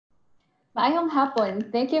Maayong hapon.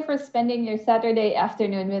 Thank you for spending your Saturday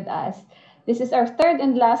afternoon with us. This is our third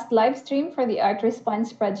and last live stream for the Art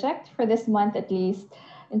Response Project for this month at least.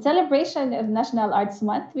 In celebration of National Arts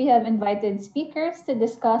Month, we have invited speakers to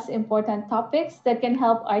discuss important topics that can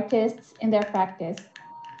help artists in their practice.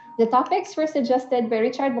 The topics were suggested by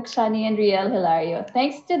Richard Bokshani and Riel Hilario.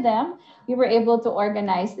 Thanks to them, we were able to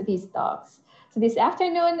organize these talks. So this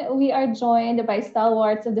afternoon, we are joined by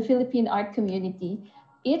stalwarts of the Philippine art community.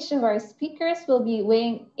 Each of our speakers will be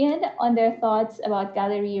weighing in on their thoughts about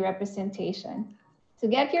gallery representation. So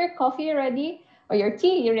get your coffee ready or your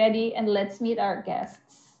tea ready, and let's meet our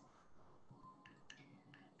guests.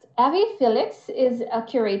 Avi Felix is a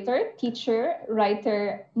curator, teacher,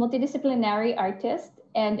 writer, multidisciplinary artist,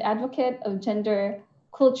 and advocate of gender,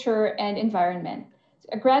 culture, and environment.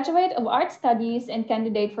 A graduate of art studies and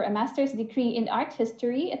candidate for a master's degree in art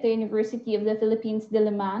history at the University of the Philippines,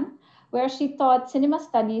 Diliman, where she taught cinema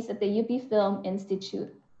studies at the UP Film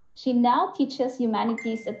Institute. She now teaches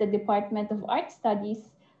humanities at the Department of Art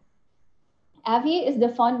Studies. Avi is the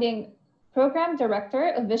founding program director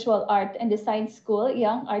of Visual Art and Design School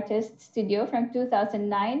Young Artists Studio from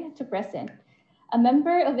 2009 to present. A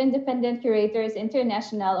member of Independent Curators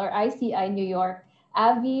International or ICI New York,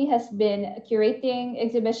 Avi has been curating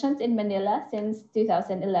exhibitions in Manila since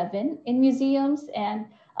 2011 in museums and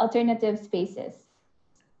alternative spaces.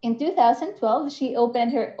 In 2012, she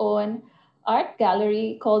opened her own art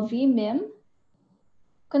gallery called VMIM,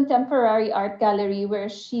 Contemporary Art Gallery, where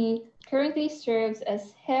she currently serves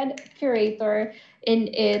as head curator in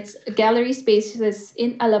its gallery spaces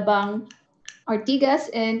in Alabang, Ortigas,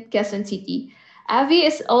 and Quezon City. Avi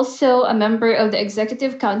is also a member of the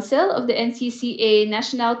Executive Council of the NCCA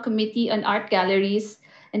National Committee on Art Galleries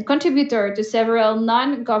and contributor to several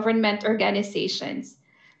non government organizations.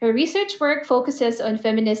 Her research work focuses on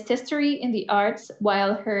feminist history in the arts,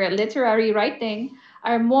 while her literary writing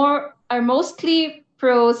are mostly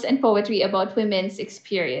prose and poetry about women's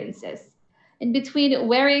experiences. In between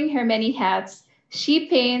wearing her many hats, she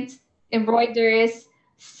paints, embroiders,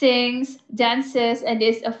 sings, dances, and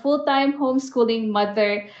is a full-time homeschooling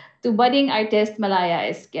mother to budding artist Malaya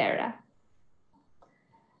Esquera.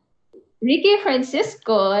 Ricky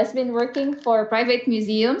Francisco has been working for private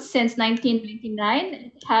museums since 1999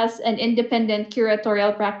 and has an independent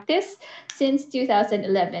curatorial practice since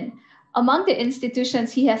 2011. Among the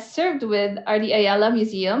institutions he has served with are the Ayala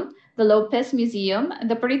Museum, the Lopez Museum,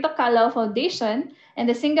 the Perito Calao Foundation, and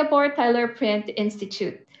the Singapore Tyler Print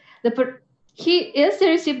Institute. He is the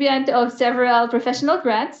recipient of several professional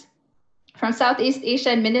grants from Southeast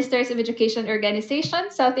Asian Ministers of Education Organization,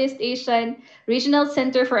 Southeast Asian Regional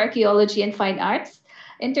Center for Archaeology and Fine Arts,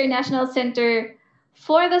 International Center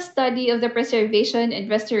for the Study of the Preservation and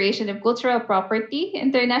Restoration of Cultural Property,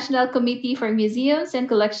 International Committee for Museums and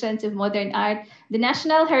Collections of Modern Art, the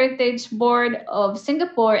National Heritage Board of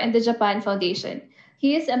Singapore, and the Japan Foundation.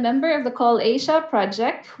 He is a member of the Call Asia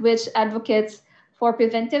project, which advocates for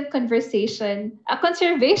preventive conservation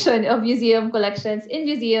of museum collections in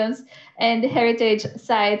museums and heritage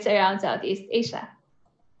sites around Southeast Asia.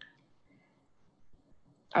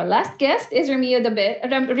 Our last guest is Remigio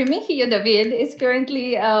David is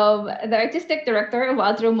currently the artistic director of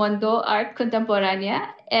Altro Mondo Art Contemporánea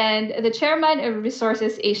and the chairman of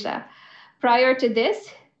Resources Asia. Prior to this,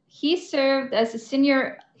 he served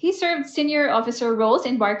senior officer roles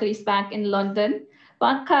in Barclays Bank in London,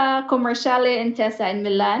 Banca Commerciale Intesa in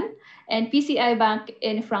Milan, and PCI Bank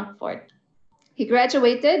in Frankfurt. He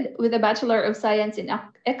graduated with a Bachelor of Science in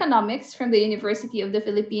Economics from the University of the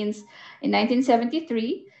Philippines in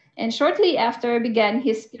 1973 and shortly after began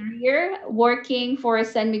his career working for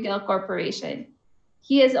San Miguel Corporation.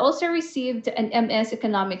 He has also received an MS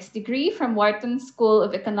Economics degree from Wharton School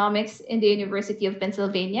of Economics in the University of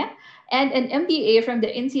Pennsylvania and an MBA from the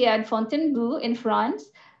INSEAD Fontainebleau in France.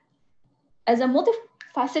 As a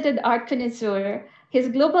multifaceted art connoisseur, his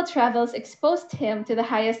global travels exposed him to the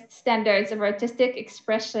highest standards of artistic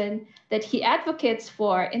expression that he advocates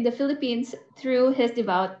for in the Philippines through his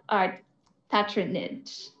devout art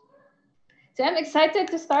patronage. So I'm excited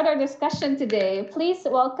to start our discussion today. Please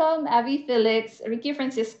welcome Avi Felix, Ricky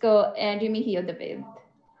Francisco, and Remigio David.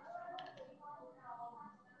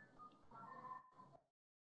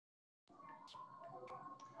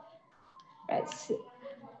 Right.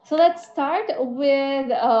 So let's start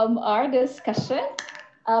with our discussion.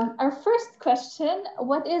 Our first question,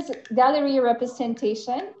 what is gallery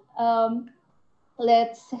representation?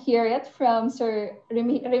 Let's hear it from Sir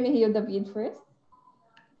Remigio David first.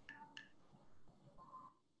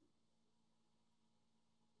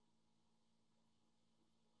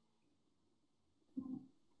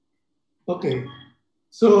 Okay.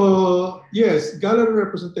 So yes, gallery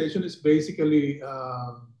representation is basically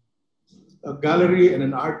a gallery and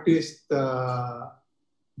an artist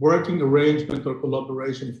working arrangement or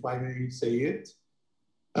collaboration, if I may say it,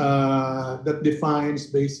 that defines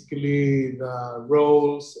basically the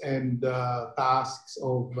roles and tasks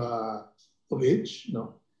of each. You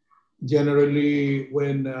know, generally,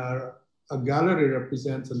 when a gallery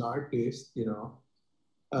represents an artist, you know,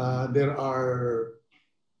 there are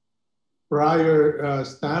prior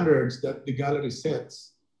standards that the gallery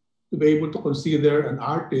sets to be able to consider an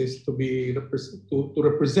artist to be to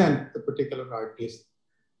represent the particular artist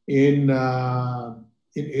in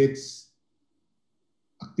its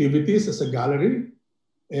activities as a gallery,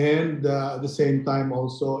 and at the same time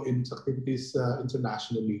also in its activities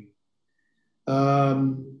internationally.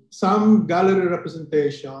 Some gallery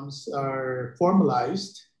representations are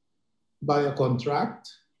formalized by a contract.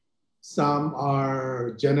 Some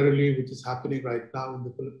are generally, which is happening right now in the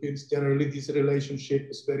Philippines, generally this relationship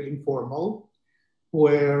is very informal,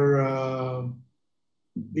 where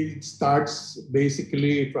it starts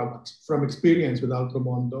basically from experience with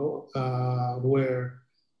Altromondo, where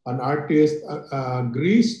an artist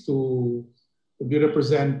agrees to be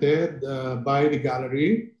represented by the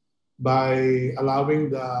gallery by allowing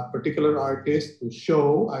the particular artist to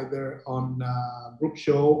show either on a group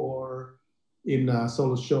show or in a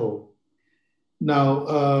solo show. Now,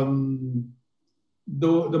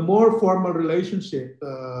 the more formal relationship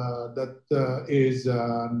that is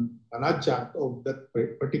an adjunct of that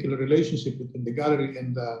particular relationship between the gallery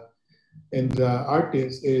and the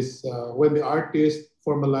artist is when the artist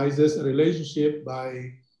formalizes a relationship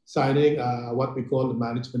by signing what we call the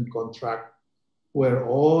management contract, where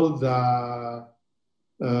all the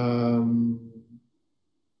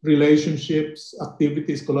relationships,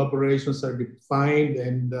 activities, collaborations are defined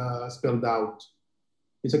and spelled out.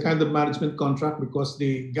 It's a kind of management contract because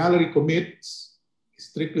the gallery commits,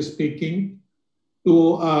 strictly speaking,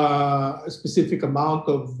 to a specific amount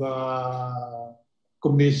of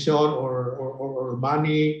commission or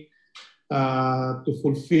money to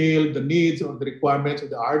fulfill the needs or the requirements of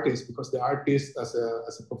the artist, because the artist as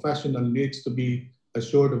a professional needs to be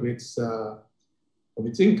assured of its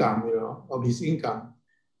income, you know, of his income.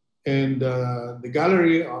 And the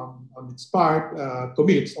gallery on its part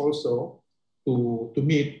commits also to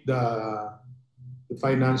meet the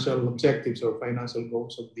financial objectives or financial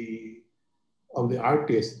goals of the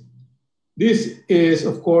artist. This is,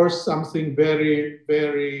 of course, something very,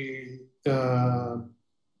 very done.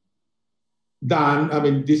 I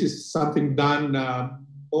mean, this is something done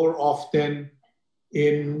more often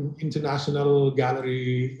in international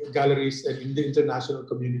galleries and in the international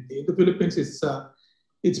community. In the Philippines,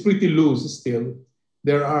 it's pretty loose still.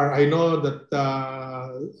 I know that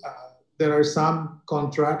there are some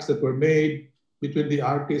contracts that were made between the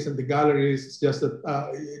artists and the galleries. It's just that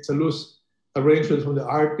it's a loose arrangement from the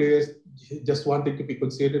artist, just wanting to be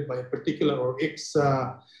considered by a particular or X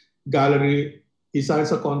gallery. He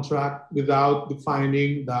signs a contract without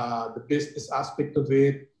defining the business aspect of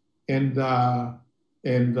it and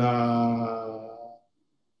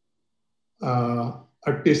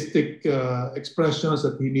artistic expressions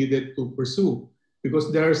that he needed to pursue.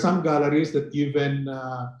 Because there are some galleries that even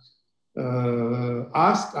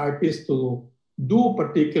ask artists to do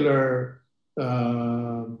particular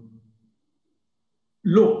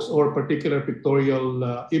looks or particular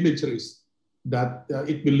pictorial imageries that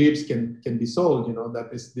it believes can be sold. You know,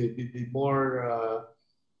 that is the more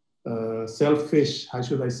selfish, how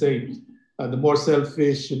should I say, the more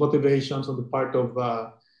selfish motivations on the part of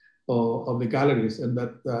the galleries, and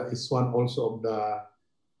that is one also of the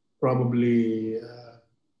probably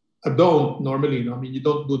don't normally. You know, I mean, you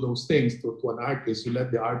don't do those things to an artist. You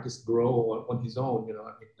let the artist grow on his own. You know,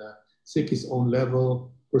 I mean, seek his own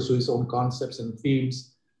level, pursue his own concepts and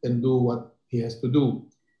themes, and do what he has to do.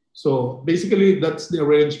 So basically, that's the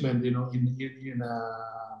arrangement. You know, in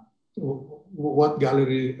what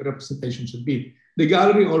gallery representation should be. The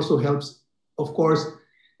gallery also helps, of course,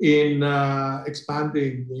 in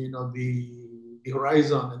expanding, you know, the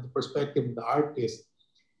horizon and the perspective of the artist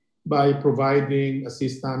by providing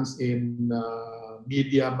assistance in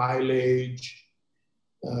media mileage,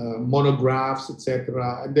 monographs,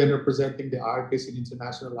 etc., and then representing the artist in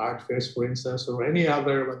international art fairs, for instance, or any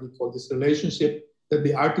other what we call this relationship that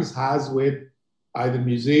the artist has with either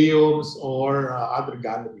museums or other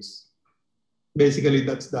galleries. Basically,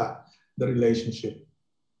 that's the relationship.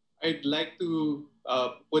 I'd like to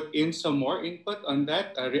put in some more input on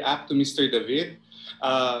that, react to Mr. David.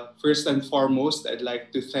 First and foremost, I'd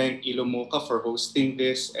like to thank Ilomoka for hosting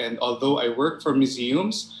this. And although I work for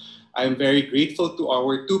museums, I'm very grateful to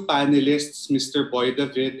our two panelists, Mr. Boy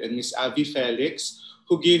David and Ms. Avi Felix,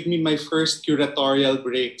 who gave me my first curatorial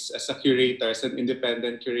breaks as a curator, as an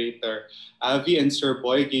independent curator. Avi and Sir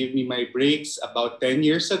Boy gave me my breaks about 10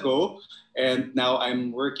 years ago, and now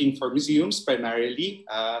I'm working for museums primarily.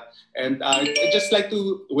 And I'd just like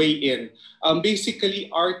to weigh in. Basically,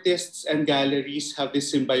 artists and galleries have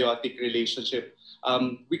this symbiotic relationship.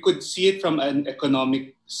 We could see it from an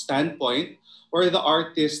economic standpoint, where the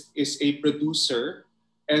artist is a producer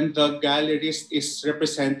and the gallerist is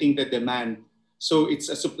representing the demand. So it's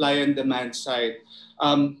a supply and demand side.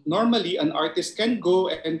 Normally, an artist can go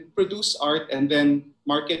and produce art and then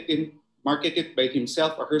market it by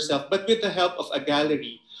himself or herself, but with the help of a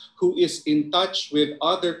gallery who is in touch with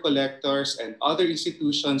other collectors and other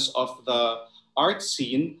institutions of the art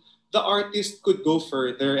scene, the artist could go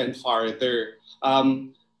further and farther.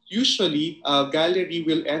 Usually, a gallery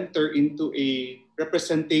will enter into a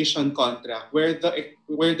representation contract where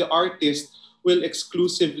the artist will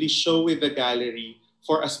exclusively show with the gallery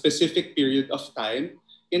for a specific period of time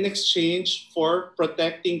in exchange for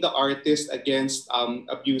protecting the artist against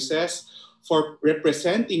abuses, for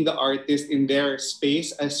representing the artist in their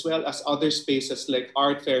space as well as other spaces like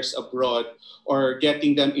art fairs abroad, or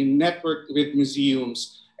getting them in network with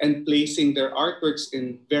museums and placing their artworks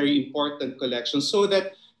in very important collections, so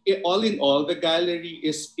that all in all, the gallery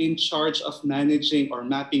is in charge of managing or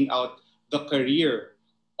mapping out the career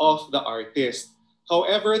of the artist.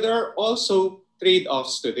 However, there are also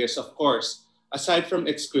trade-offs to this, of course. Aside from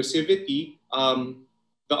exclusivity,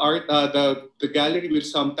 the gallery will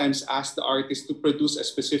sometimes ask the artist to produce a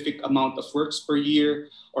specific amount of works per year,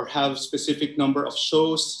 or have specific number of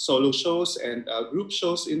shows, solo shows and group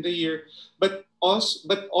shows in the year. But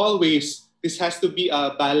always, this has to be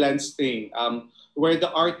a balanced thing, where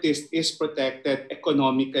the artist is protected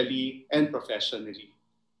economically and professionally.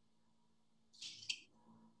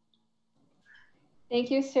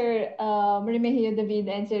 Thank you, Sir Remigio David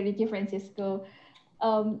and Sir Ricky Francisco.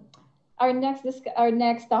 Our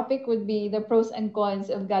next topic would be the pros and cons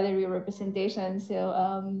of gallery representation. So,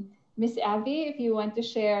 Miss Avi, if you want to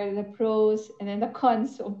share the pros and then the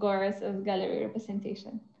cons, of course, of gallery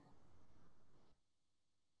representation.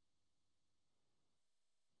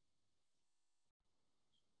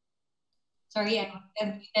 Sorry,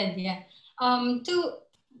 I'm muted, yeah.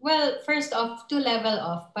 First off, to level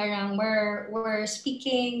off, parang we're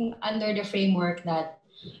speaking under the framework that,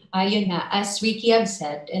 yun nga, as Ricky have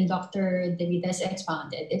said and Dr. David has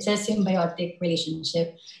expounded, it's a symbiotic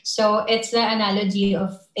relationship. So it's the analogy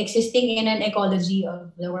of existing in an ecology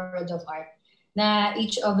of the world of art, na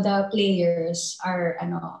each of the players are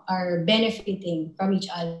benefiting from each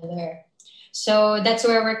other. So that's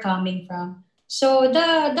where we're coming from. So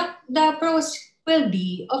the pros will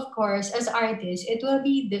be, of course, as artists, it will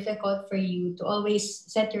be difficult for you to always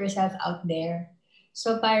set yourself out there.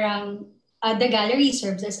 So parang the gallery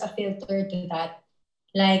serves as a filter to that.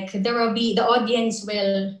 Like the audience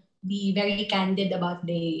will be very candid about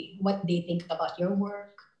what they think about your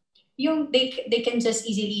work. They can just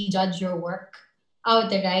easily judge your work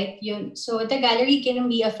outright. So the gallery can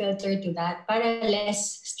be a filter to that, para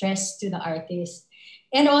less stress to the artist.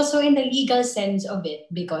 And also in the legal sense of it,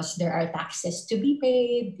 because there are taxes to be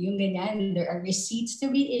paid, yung ganyan, there are receipts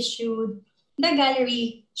to be issued, the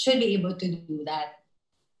gallery should be able to do that.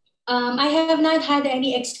 I have not had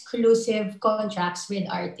any exclusive contracts with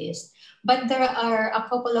artists, but there are a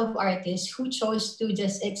couple of artists who chose to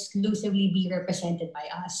just exclusively be represented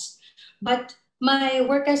by us. But my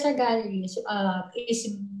work as a gallery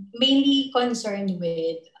is mainly concerned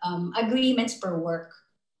with agreements per work.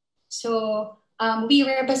 So we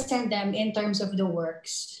represent them in terms of the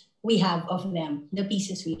works we have of them, the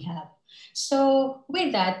pieces we have. So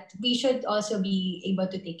with that, we should also be able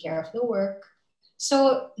to take care of the work.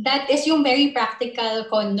 So that is yung very practical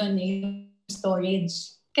con nun, storage.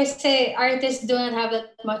 Kasi artists do not have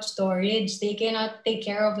that much storage. They cannot take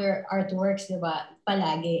care of their artworks, diba?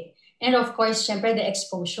 Palagi. And of course, syempre the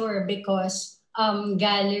exposure, because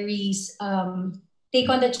galleries take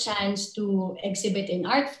on the chance to exhibit in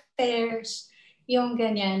art fairs, yung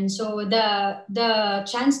ganyan. So the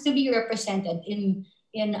chance to be represented in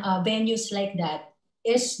venues like that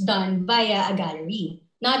is done via a gallery,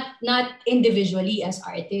 not individually as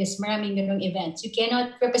artists. Maraming ganung events. You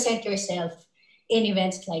cannot represent yourself in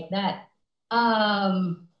events like that.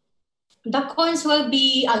 The cons will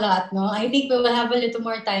be a lot, no? I think we will have a little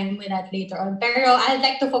more time with that later on. Pero I'd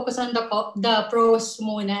like to focus on the pros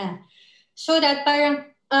muna. So that parang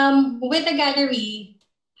with the gallery,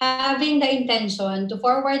 having the intention to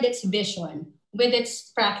forward its vision with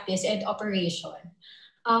its practice and operation,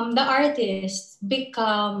 the artist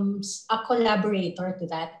becomes a collaborator to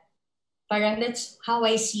that. Parang that's how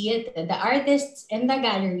I see it. The artists and the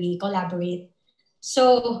gallery collaborate.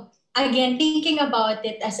 So again, thinking about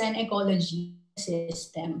it as an ecology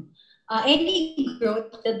system, any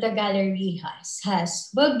growth that the gallery has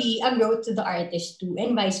will be a growth to the artist too,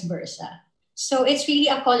 and vice versa. So it's really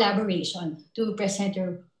a collaboration to present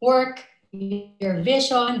your work, your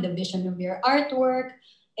vision, the vision of your artwork,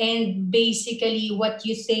 and basically what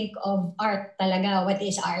you think of art talaga. What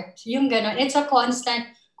is art? Yung ganon. It's a constant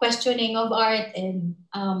questioning of art and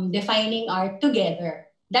defining art together.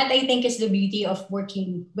 That I think is the beauty of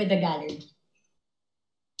working with the gallery.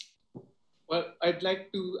 Well, I'd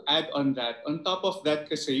like to add on that. On top of that,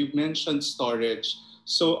 kasi you mentioned storage.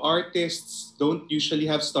 So artists don't usually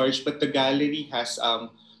have storage, but the gallery has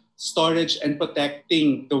storage and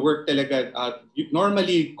protecting the work talaga.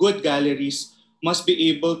 Normally, good galleries must be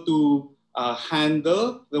able to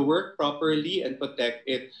handle the work properly and protect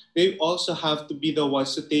it. They also have to be the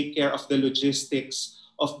ones to take care of the logistics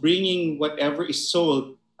of bringing whatever is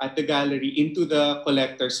sold at the gallery into the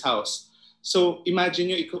collector's house. So imagine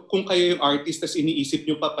nyo, kung kayo yung artist, tas iniisip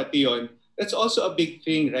nyo pa pati yun, that's also a big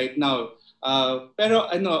thing right now. Pero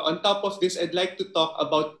on top of this, I'd like to talk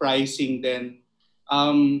about pricing then.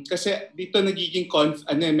 Kasi dito nagiging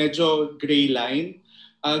medyo gray line.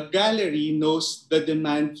 Gallery knows the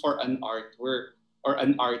demand for an artwork or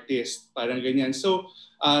an artist, parang ganyan. So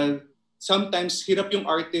sometimes hirap yung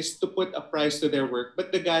artist to put a price to their work, but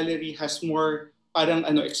the gallery has more parang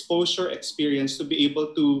exposure experience to be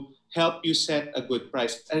able to help you set a good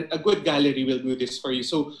price. And a good gallery will do this for you.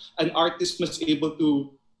 So an artist must be able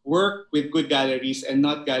to work with good galleries and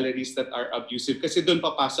not galleries that are abusive. Kasi doon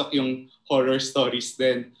papasok yung horror stories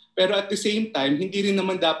din. Pero at the same time, hindi rin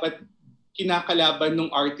naman dapat kinakalaban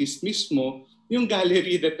ng artist mismo yung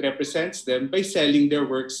gallery that represents them by selling their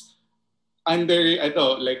works under,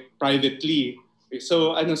 like privately.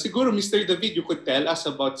 So siguro Mr. David, you could tell us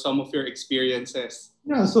about some of your experiences.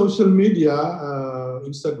 Yeah, social media,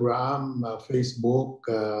 Instagram, Facebook,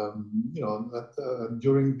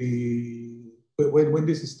 during when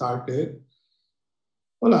this started,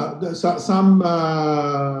 some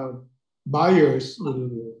buyers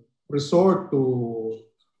will resort to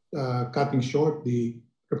cutting short the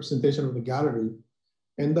representation of the gallery.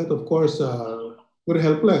 And that, of course, we're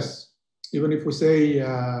helpless. Even if we say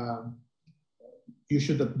you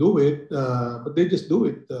should not do it, but they just do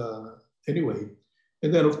it anyway. And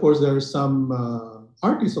then, of course, there are some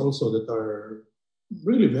artists also that are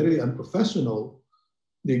really very unprofessional.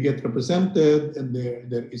 They get represented, and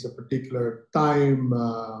there is a particular time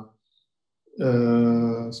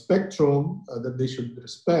spectrum that they should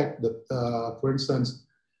respect. That, for instance,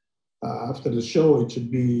 after the show, it should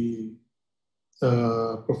be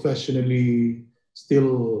professionally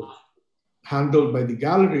still handled by the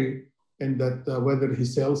gallery. And that whether he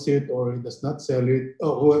sells it or he does not sell it,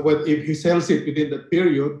 if he sells it within that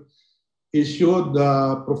period, he should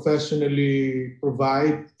professionally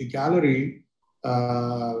provide the gallery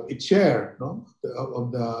its share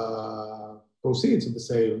of the proceeds of the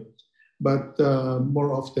sale. But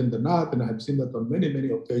more often than not, and I've seen that on many,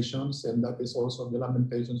 many occasions, and that is also the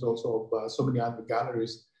lamentations also of so many other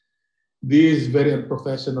galleries, these very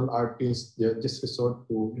unprofessional artists just resort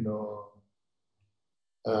to,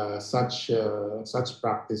 such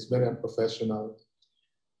practice, very unprofessional.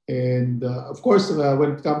 And of course,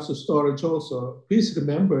 when it comes to storage also, please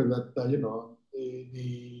remember that,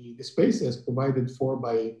 the spaces provided for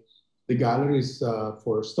by the galleries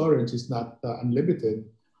for storage is not unlimited.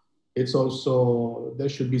 It's also, there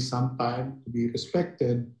should be some time to be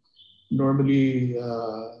respected. Normally,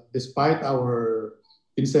 despite our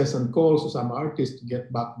incessant calls to some artists to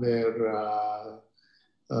get back their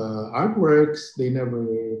artworks, they never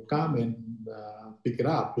come and pick it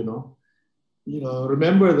up.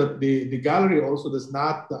 Remember that the gallery also does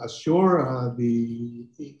not assure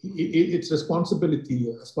its responsibility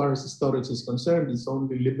as far as the storage is concerned. It's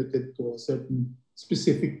only limited to a certain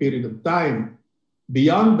specific period of time.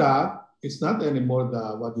 Beyond that, it's not anymore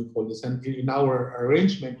what we call this. And in our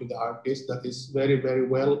arrangement with the artist, that is very, very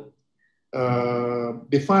well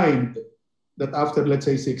defined. That after, let's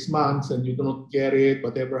say, 6 months and you don't get it,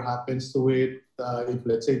 whatever happens to it, if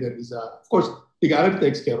let's say there is of course, the gallery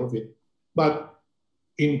takes care of it. But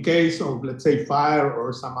in case of, let's say, fire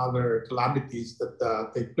or some other calamities that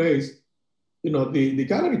take place, the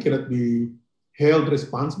gallery cannot be held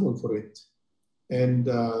responsible for it. And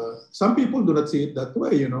some people do not see it that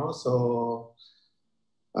way, So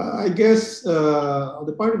I guess on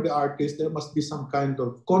the part of the artist, there must be some kind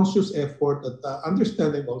of conscious effort at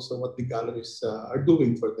understanding also what the galleries are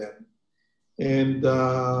doing for them. And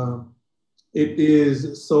it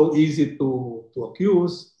is so easy to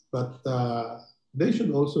accuse, but they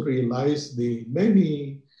should also realize the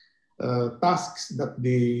many tasks that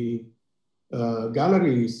the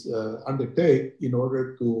galleries undertake in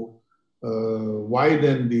order to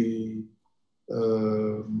widen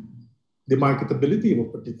uh, the marketability of a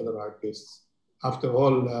particular artist. After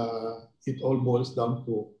all, it all boils down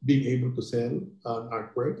to being able to sell an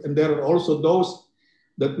artwork. And there are also those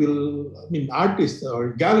that will, I mean, artists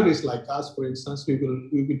or galleries like us, for instance, we will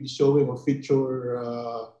be showing or feature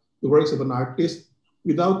the works of an artist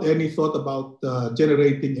without any thought about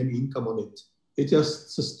generating any income on it. It's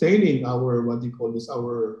just sustaining our, what do you call this,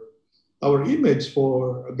 our image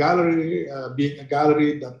for a gallery, being a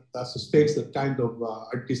gallery that sustains that kind of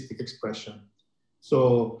artistic expression.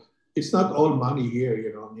 So it's not all money here,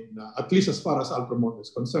 you know. I mean, at least as far as Alpromont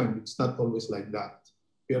is concerned, it's not always like that.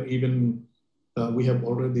 We are even we have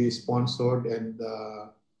already sponsored and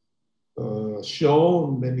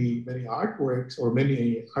shown many artworks or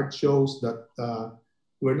many art shows that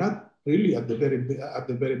were not really at the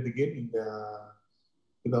very beginning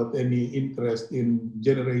without any interest in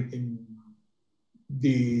generating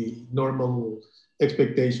the normal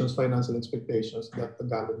expectations, financial expectations that the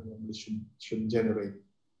gallery normally should generate.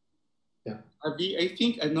 Yeah. Arby, I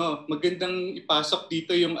think magandang ipasok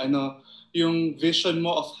dito yung vision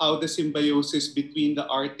mo of how the symbiosis between the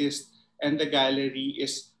artist and the gallery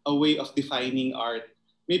is a way of defining art.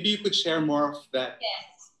 Maybe you could share more of that.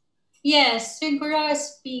 Yes, siguro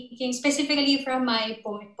speaking specifically from my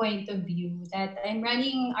point of view, that I'm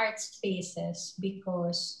running art spaces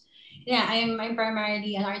because I'm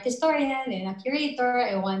primarily an art historian and a curator.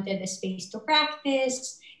 I wanted a space to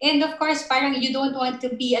practice. And of course, parang you don't want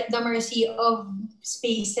to be at the mercy of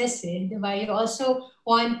spaces, diba? You also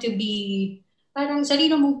want to be parang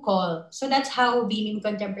sarili mong call. So that's how being in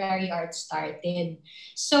contemporary art started.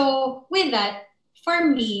 So with that, for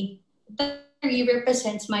me, the gallery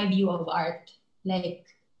represents my view of art. Like,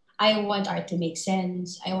 I want art to make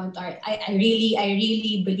sense. I want art. I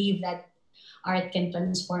really believe that art can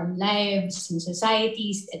transform lives and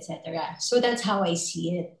societies, etc. So that's how I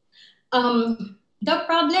see it. The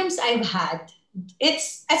problems I've had,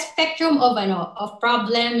 it's a spectrum of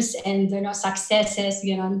problems and successes,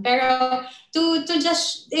 pero to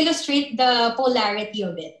just illustrate the polarity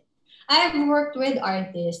of it, I've worked with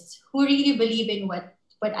artists who really believe in what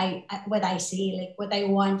I say, like what I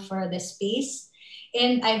want for the space.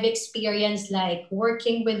 And I've experienced like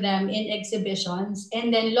working with them in exhibitions,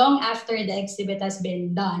 and then long after the exhibit has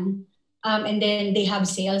been done, and then they have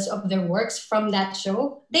sales of their works from that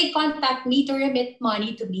show, they contact me to remit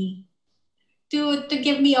money to me, to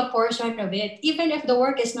give me a portion of it, even if the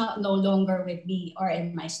work is no longer with me or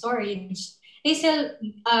in my storage. They still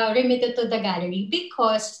remit it to the gallery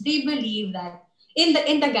because they believe that in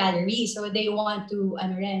the gallery, so they want to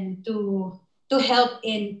help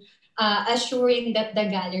in assuring that the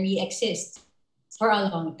gallery exists for a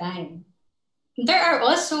long time. There are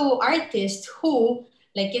also artists who,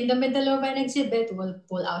 like in the middle of an exhibit, will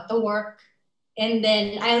pull out the work, and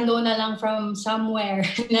then I'll know na lang from somewhere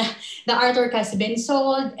na the artwork has been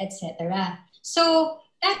sold, etc. So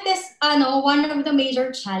that is one of the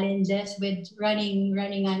major challenges with running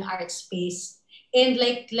an art space. And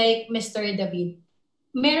like Mr. David,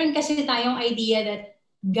 meron kasi tayong idea that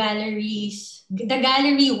the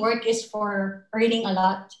gallery work is for earning a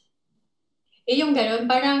lot. Yung ganun,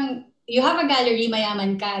 parang you have a gallery,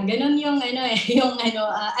 mayaman ka. Ganun yung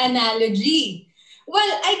analogy.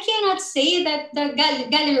 Well, I cannot say that the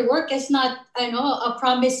gallery work is not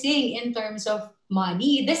promising in terms of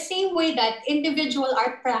money. The same way that individual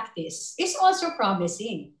art practice is also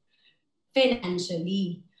promising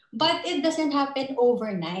financially. But it doesn't happen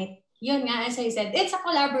overnight. Yun nga, as I said, it's a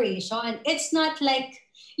collaboration. It's not like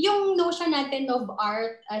yung notion natin of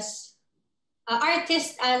art as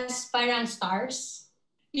artists as parang stars.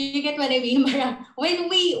 You get what I mean? When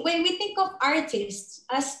we think of artists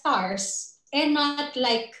as stars and not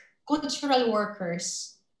like cultural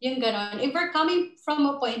workers, yung ganon. If we're coming from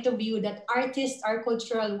a point of view that artists are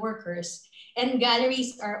cultural workers and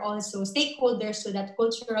galleries are also stakeholders to that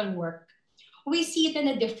cultural work, we see it in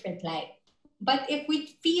a different light. But if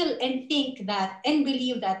we feel and think that and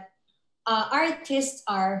believe that artists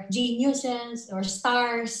are geniuses or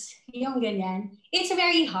stars, yung ganyan, it's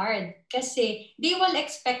very hard kasi they will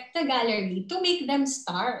expect the gallery to make them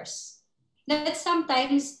stars. That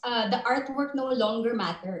sometimes the artwork no longer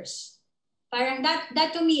matters. Parang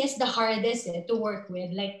that to me is the hardest to work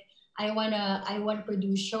with. Like I wanna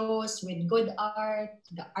produce shows with good art,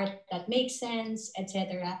 the art that makes sense,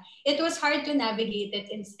 etc. It was hard to navigate it,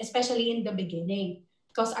 especially in the beginning.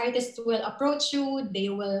 because artists will approach you, they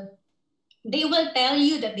will tell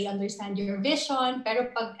you that they understand your vision,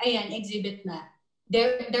 pero pag ayan exhibit na,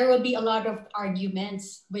 there will be a lot of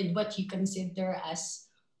arguments with what you consider as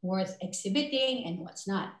worth exhibiting and what's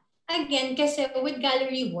not. Again, kasi with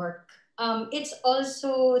gallery work, it's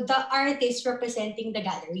also the artist representing the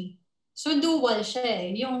gallery. So dual siya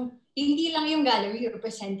eh. Hindi lang yung gallery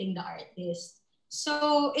representing the artist.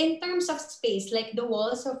 So in terms of space, like the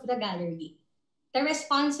walls of the gallery, there is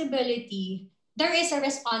a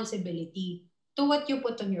responsibility to what you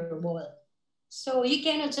put on your wall. So you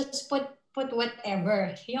cannot just put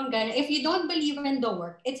whatever. If you don't believe in the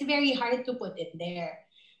work, it's very hard to put it there.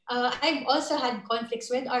 I've also had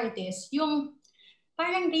conflicts with artists.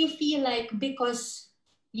 Parang they feel like because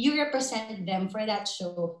you represent them for that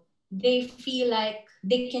show, they feel like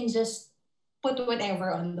they can just put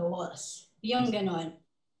whatever on the walls. Ganon.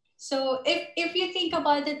 So if you think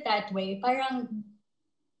about it that way, parang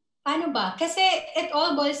paano ba? Kasi it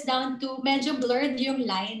all boils down to medyo blurred yung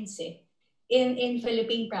lines eh. In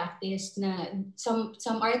Philippine practice na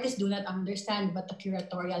some artists do not understand what the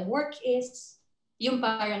curatorial work is. Yung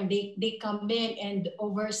parang they come in and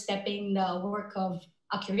overstepping the work of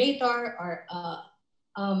a curator or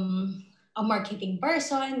a marketing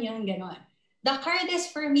person, yung ganon. The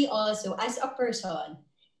hardest for me also as a person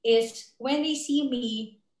is when they see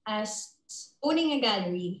me as owning a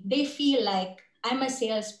gallery, they feel like I'm a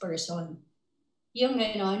salesperson. Yung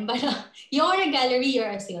ganon. But you own a gallery, you're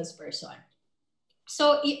a salesperson.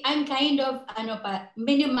 So I'm kind of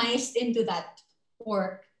minimized into that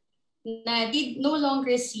work. Na they no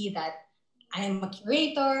longer see that I'm a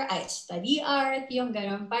curator, I study art, yung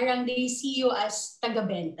ganon. Parang they see you as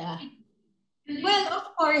taga-benta. Well,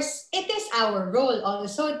 of course, it is our role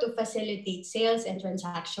also to facilitate sales and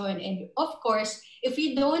transaction. And of course, if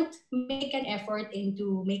we don't make an effort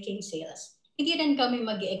into making sales, hindi rin kami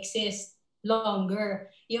mag-exist longer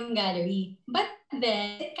yung gallery. But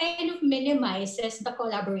then, it kind of minimizes the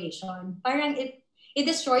collaboration. Parang it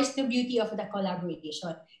destroys the beauty of the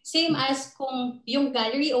collaboration. Same as kung yung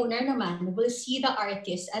gallery owner naman will see the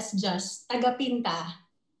artist as just taga-pinta.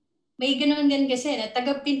 May ganun din kasi na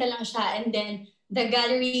taga-pinta lang siya and then the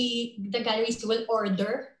galleries will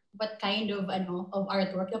order what kind of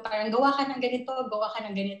artwork. Na parang gawa ka ng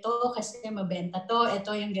ganito kasi mabenta to, ito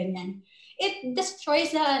yung ganyan. It destroys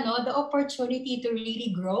the opportunity to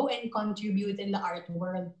really grow and contribute in the art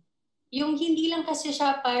world. Yung hindi lang kasi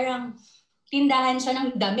siya parang tindahan siya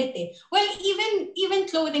ng damit eh. Well, even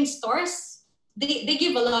clothing stores, they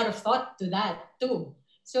give a lot of thought to that too.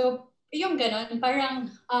 So yung ganon,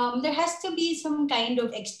 parang there has to be some kind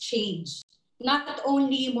of exchange. Not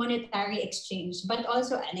only monetary exchange, but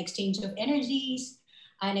also an exchange of energies,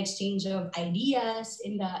 an exchange of ideas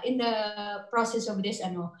in the process of this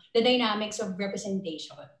the dynamics of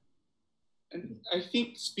representation. And I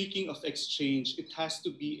think speaking of exchange, it has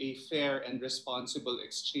to be a fair and responsible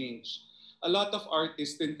exchange. A lot of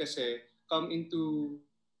artists din kasi come into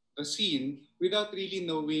the scene without really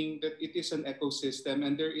knowing that it is an ecosystem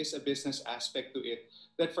and there is a business aspect to it.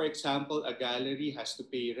 That, for example, a gallery has to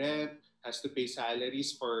pay rent, has to pay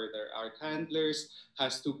salaries for their art handlers,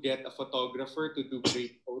 has to get a photographer to do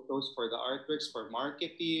great photos for the artworks, for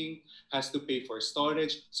marketing, has to pay for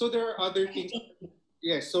storage. So there are other things.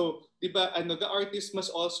 Yes, so diba, the artist must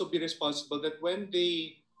also be responsible that when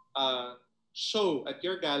they show at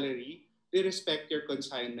your gallery, they respect your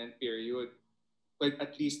consignment period. But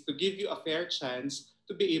at least to give you a fair chance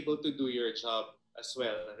to be able to do your job as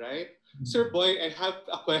well, right? Mm-hmm. Sir Boy, I have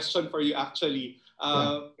a question for you actually.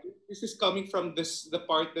 This is coming from the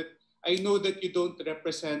part that I know that you don't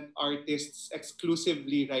represent artists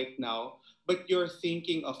exclusively right now, but you're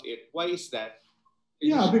thinking of it. Why is that?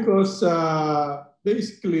 Yeah, because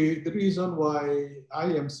basically the reason why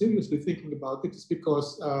I am seriously thinking about it is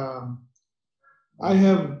because I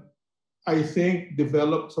have, I think,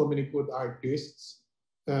 developed so many good artists,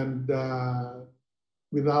 and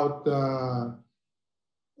without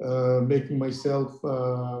making myself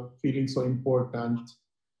feeling so important,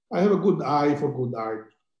 I have a good eye for good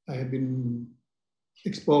art. I have been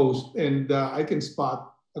exposed, and I can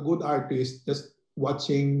spot a good artist just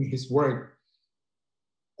watching his work.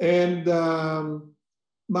 And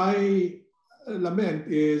my lament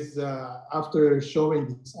is after showing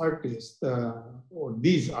this artist or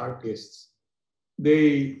these artists,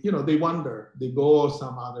 they wonder. They go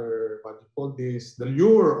some other, what you call this, the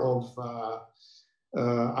lure of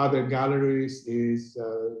other galleries is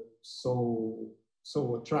so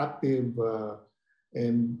attractive,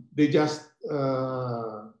 and they just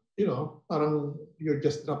parang you're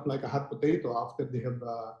just dropped like a hot potato after they have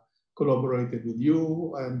collaborated with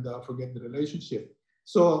you and forget the relationship.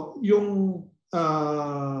 So yung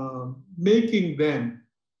making them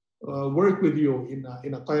work with you in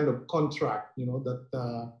a kind of contract,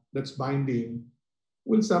 that's binding,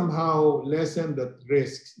 will somehow lessen that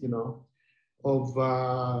risk, of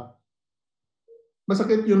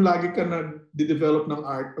masakit yung lagi ka nag-develop ng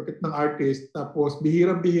art, pagkat ng artist, tapos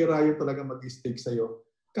bihira-bihira yung talaga mag-stick sa'yo.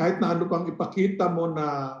 Kahit na ano pang ipakita mo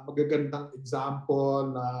na magagandang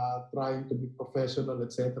example, na trying to be professional,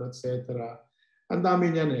 etc., etc., ang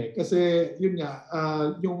dami niyan eh. Kasi yun nga,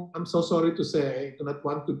 I'm so sorry to say, I do not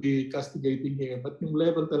want to be castigating here, but yung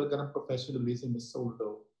level talaga ng professionalism is so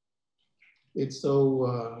low. It's so,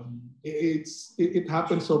 it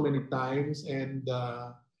happens so many times, and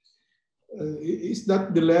is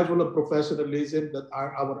that the level of professionalism that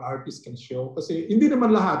our artists can show? Kasi hindi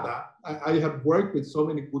naman lahat. I have worked with so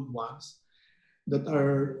many good ones that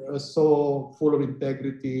are so full of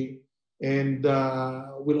integrity, and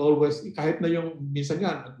will always, kahit na yung minsan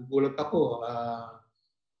nga, nagugulat ako,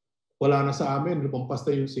 wala na sa amin, lumampas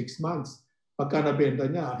na yung 6 months. Pagka nabenta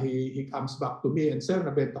niya, he comes back to me and, "Sir,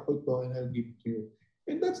 nabenta ko ito and I'll give it to you."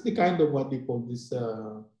 And that's the kind of what they call this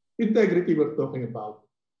integrity we're talking about.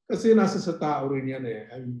 Kasi nasa sa tao rin yan eh.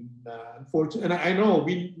 I mean, unfortunately, and I know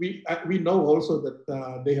we know also that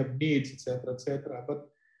they have needs, etc., etc. But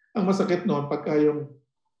ang masakit noon, pagka yung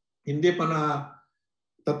hindi pa na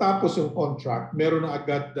tatapos yung contract, meron na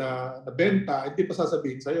agad na benta, hindi pa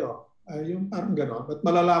sasabihin sa'yo. Yung parang gano'n. But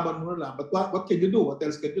malalaman mo na lang. But what can you do? What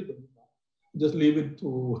else can you do? Just leave it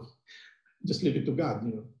to God.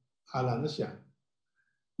 Hala na siya.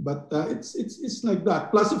 But it's like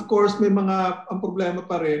that. Plus, of course, ang problema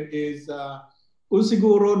pa rin is kung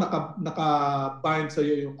siguro naka-bind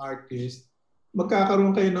sa'yo yung artist,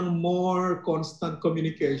 magkakaroon kayo ng more constant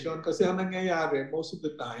communication. Kasi ang nangyayari, most of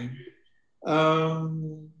the time,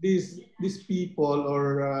 these people,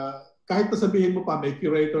 or kahit nasabihin mo pa, may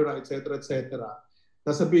curator na, etc., etc.,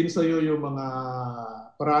 nasabihin sa'yo yung mga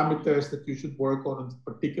parameters that you should work on a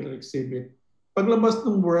particular exhibit. Paglabas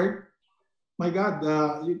ng work, my God,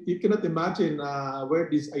 you cannot imagine where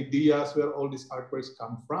these ideas, where all these artworks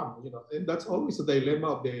come from. And that's always a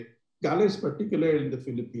dilemma of the galleries, particularly in the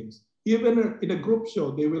Philippines. Even in a group show,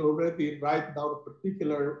 they will already write down a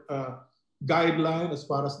particular guideline as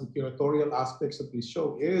far as the curatorial aspects of the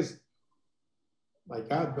show is. My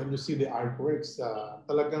God, when you see the artworks,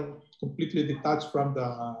 talagang completely detached from the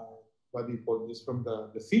what do you call this? From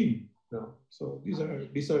the theme. So these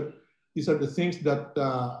are the things that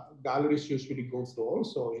galleries usually go through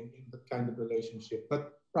also in that kind of relationship.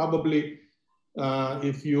 But probably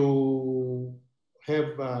if you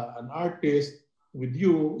have an artist with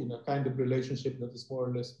you in a kind of relationship that is more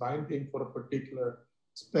or less binding for a particular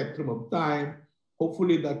spectrum of time,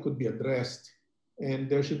 hopefully that could be addressed,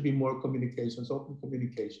 and there should be more communications, open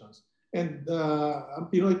communications. And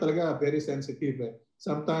ang Pinoy talaga very sensitive.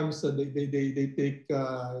 Sometimes they take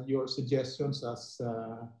your suggestions as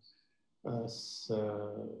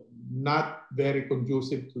not very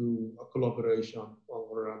conducive to a collaboration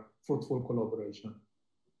or a fruitful collaboration.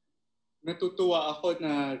 Natutuwa ako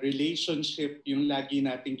na relationship yung lagi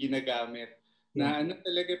nating ginagamit. Na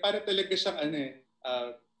para talaga siyang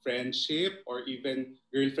friendship or even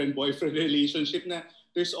girlfriend-boyfriend relationship, na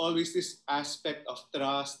there's always this aspect of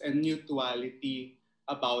trust and mutuality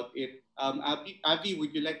about it. Abby,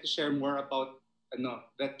 would you like to share more about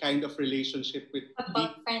that kind of relationship with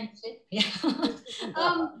friendship? Yeah.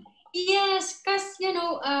 Yes, because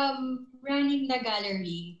running the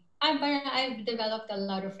gallery, I've developed a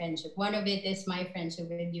lot of friendship. One of it is my friendship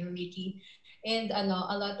with you, Ricky, and a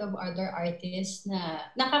lot of other artists na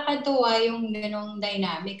nakakatuwa yung ganong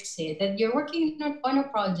dynamics that you're working on a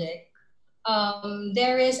project.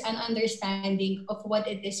 There is an understanding of what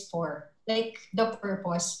it is for, like the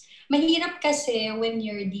purpose. Mahirap kasi when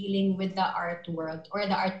you're dealing with the art world or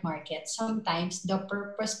the art market, sometimes the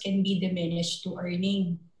purpose can be diminished to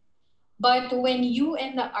earning. But when you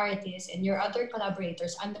and the artist and your other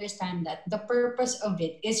collaborators understand that the purpose of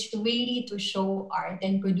it is really to show art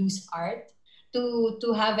and produce art,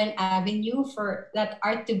 to have an avenue for that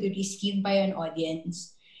art to be received by an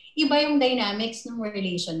audience, iba yung dynamics ng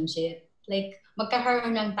relationship. Like,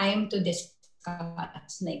 magkakaroon ng time to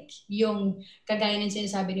discuss. Like, yung kagaya ng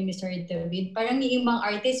sinasabi ni Mr. David, parang yung ibang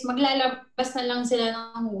artist, maglalabas na lang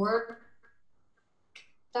sila ng work.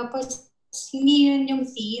 Tapos, hindi yun yung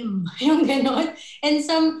theme. Yung ganon. And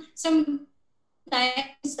sometimes,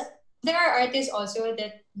 there are artists also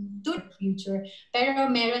that do the future. Pero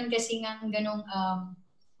meron kasi nga ganong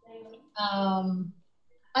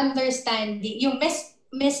understanding, yung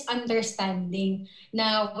misunderstanding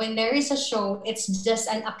na when there is a show, it's just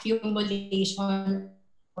an accumulation of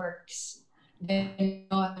works.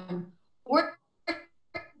 ganon. Working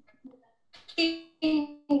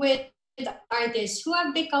with artists who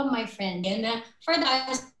have become my friend. And for the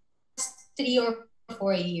last 3 or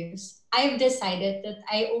 4 years, I've decided that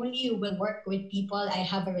I only will work with people I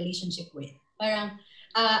have a relationship with. Parang,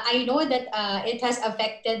 I know that it has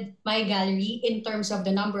affected my gallery in terms of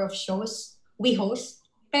the number of shows we host.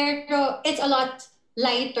 Pero it's a lot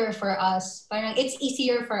lighter for us. Parang it's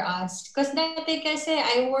easier for us. Because dati kasi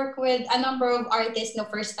I work with a number of artists na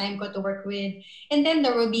first time ko to work with. And then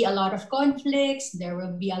there will be a lot of conflicts. There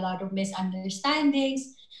will be a lot of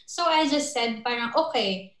misunderstandings. So I just said parang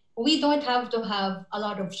okay, we don't have to have a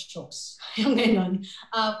lot of shows. Yung ganon.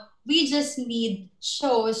 We just need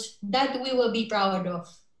shows that we will be proud of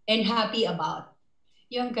and happy about.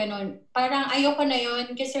 Yung ganon. Parang ayoko na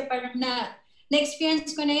yun kasi parang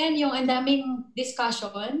na-experience ko na yan yung ang daming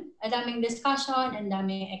discussion, ang daming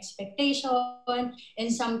expectation, and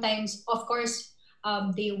sometimes, of course,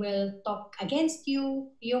 they will talk against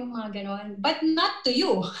you, yung mga ganon, but not to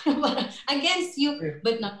you. Against you,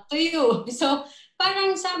 but not to you. So,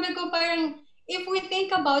 parang sabi ko, parang, if we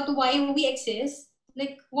think about why we exist,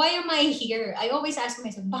 like, why am I here? I always ask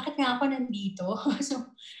myself, bakit nga ako nandito? So,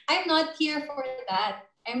 I'm not here for that.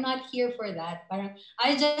 Parang,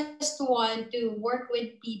 I just want to work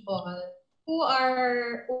with people who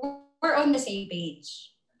are we're on the same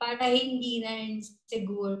page. Para hindi na rin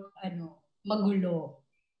siguro, magulo.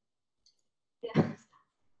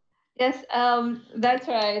 Yes, that's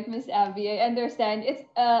right, Miss Abby. I understand. It's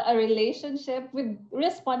a relationship with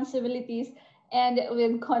responsibilities and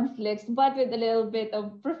with conflicts, but with a little bit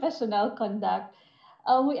of professional conduct.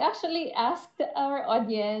 We actually asked our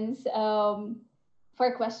audience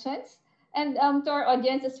for questions, and to our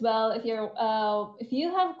audience as well. If you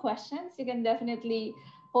have questions, you can definitely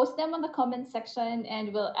post them on the comment section, and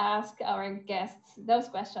we'll ask our guests those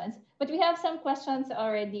questions. But we have some questions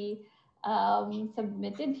already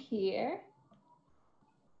submitted here.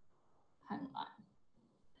 Hang on.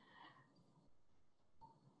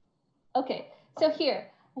 Okay, so here,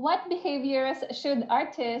 what behaviors should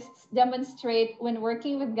artists demonstrate when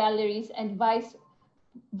working with galleries and vice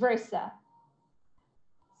versa?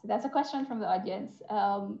 So that's a question from the audience.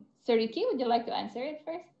 Sir Ricky, would you like to answer it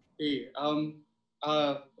first?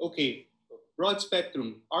 Okay. Broad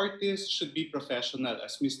spectrum. Artists should be professional,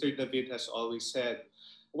 as Mr. David has always said.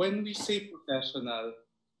 When we say professional,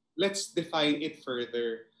 let's define it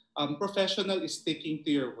further. Professional is sticking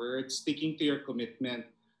to your words, sticking to your commitment.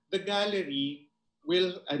 The gallery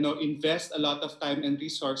will invest a lot of time and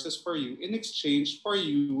resources for you in exchange for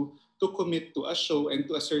you to commit to a show and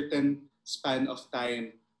to a certain span of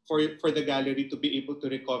time for the gallery to be able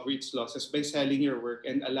to recover its losses by selling your work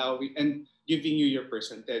and allowing and giving you your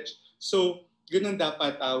percentage. So, ganun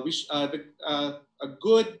dapat a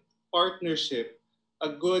good partnership, a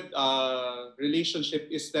good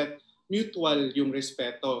relationship is that mutual yung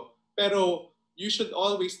respeto. Pero the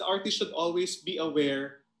artist should always be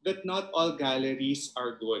aware that not all galleries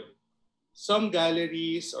are good. Some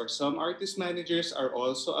galleries or some artist managers are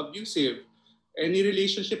also abusive. Any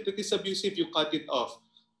relationship that is abusive, you cut it off.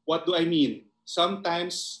 What do I mean?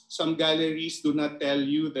 Sometimes some galleries do not tell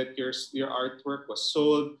you that your artwork was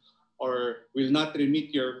sold or will not remit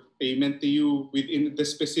your payment to you within the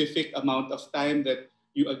specific amount of time that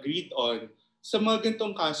you agreed on. Sa mga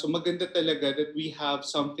ganitong kaso, maganda talaga that we have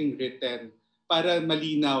something written para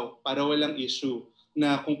malinaw, para walang issue.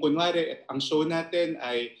 Na kung kunwari, ang show natin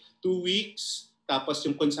ay 2 weeks, tapos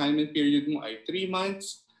yung consignment period mo ay 3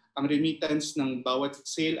 months, ang remittance ng bawat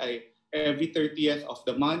sale ay every 30th of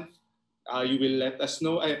the month. You will let us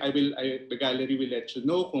know, the gallery will let you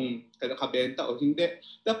know kung nakabenta o hindi.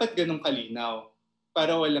 Dapat ganun kalinaw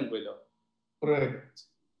para walang gulo. Correct.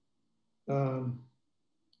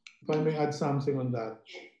 If I may add something on that.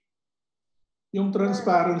 Yung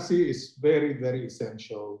transparency is very, very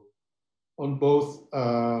essential on both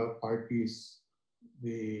parties.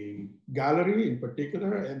 The gallery in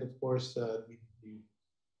particular, and of course,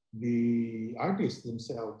 the artists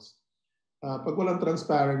themselves. Pag walang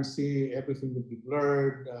transparency, everything will be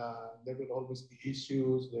blurred. There will always be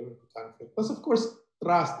issues. There will be conflict. Plus, of course,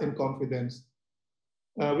 trust and confidence.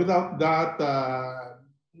 Without that,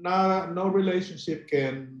 no relationship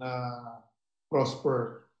can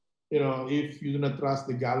prosper. You know, if you do not trust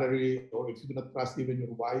the gallery, or if you do not trust even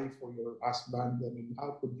your wife or your husband, I mean,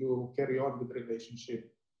 how could you carry on with the relationship?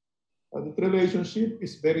 The relationship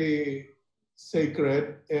is very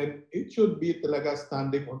sacred, and it should be talaga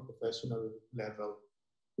standing on professional level.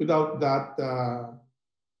 Without that,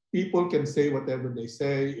 people can say whatever they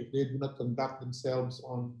say. If they do not conduct themselves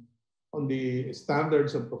on the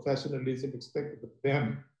standards of professionalism expected of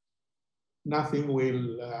them, nothing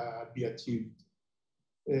will be achieved.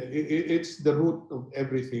 It's the root of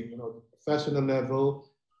everything, the professional level,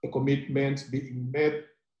 the commitments being met,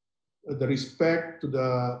 the respect to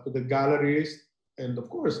the galleries, and of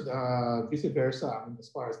course, vice versa, as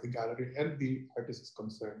far as the gallery and the artist is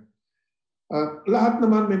concerned. Lahat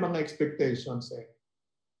naman may mga expectations.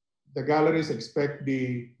 The galleries expect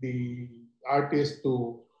the artist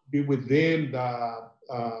to be within the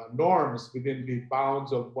norms, within the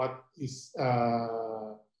bounds of what is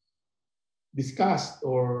discussed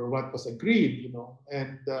or what was agreed,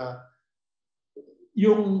 and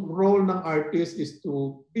yung role ng artist is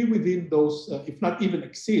to be within those, if not even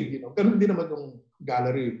exceed, ganun din naman yung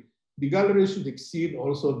gallery. The gallery should exceed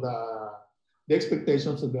also the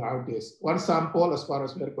expectations of the artist. One sample, as far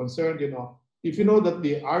as we're concerned, if you know that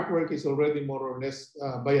the artwork is already more or less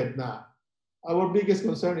bayad na, our biggest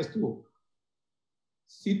concern is to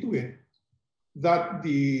see to it that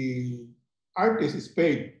the artist is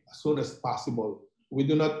paid as soon as possible. We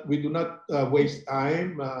do not waste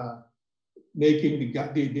time making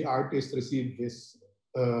the artist receive his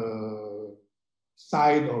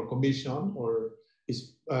side or commission or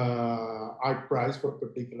his art prize for a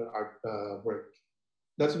particular art work.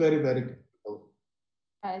 That's very, very critical.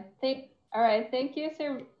 All right. Thank you,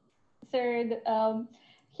 sir.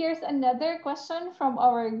 Here's another question from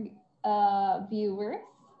our viewers.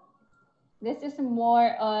 This is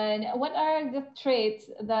more on what are the traits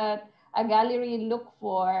that a gallery look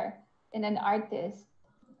for in an artist?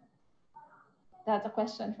 That's a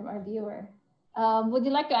question from our viewer. Would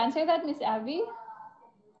you like to answer that, Miss Abby?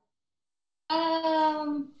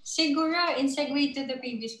 Siguro, in segue to the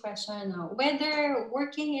previous question, whether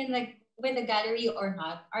working with a gallery or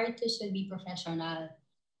not, artists should be professional.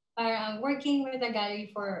 Parang working with a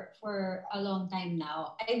gallery for a long time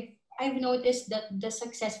now, I've noticed that the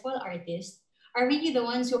successful artists are really the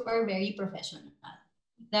ones who are very professional.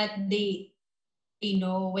 That they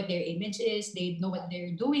know what their image is, they know what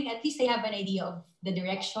they're doing. At least they have an idea of the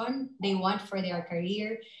direction they want for their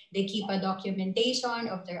career. They keep a documentation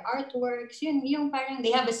of their artworks. Yung parang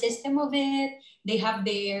they have a system of it. They have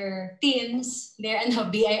their TINs, their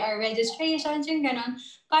BIR registrations, yung ganon.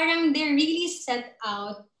 Parang they're really set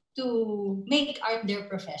out to make art their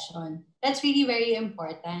profession. That's really very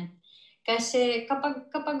important. Kasi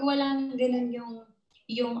kapag walang ganun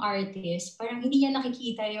yung artist, parang hindi niya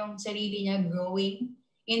nakikita yung sarili niya growing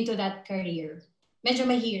into that career. Medyo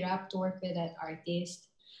mahirap to work with that artist.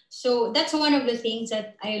 So that's one of the things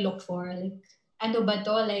that I look for. Like, ano ba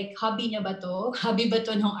to? Like, hobby niya ba to? Hobby ba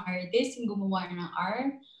to ng artist yung gumawa ng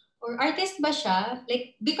art? Or artist ba siya?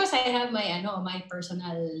 Like, because I have my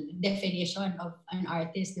personal definition of an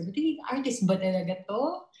artist. Diba? Artist ba talaga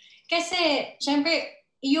to? Kasi, syempre,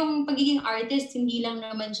 yung pagiging artist, hindi lang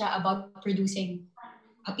naman siya about producing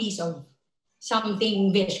a piece of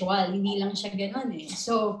something visual. Hindi lang siya ganun eh.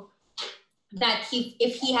 So, that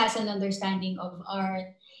if he has an understanding of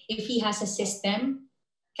art, if he has a system,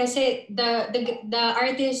 kasi the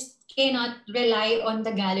artist cannot rely on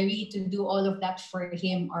the gallery to do all of that for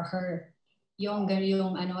him or her. Yung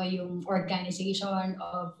organization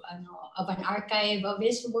of an archive of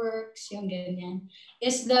his works, yung ganyan.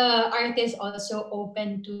 Is the artist also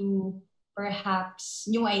open to perhaps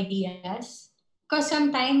new ideas? Because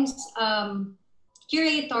sometimes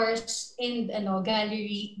curators and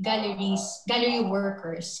gallery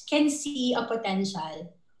workers can see a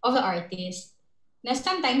potential of the artist na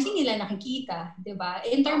sometimes hindi nila nakikita, di ba?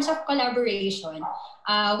 In terms of collaboration,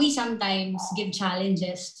 we sometimes give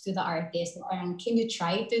challenges to the artist. Parang, can you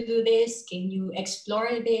try to do this? Can you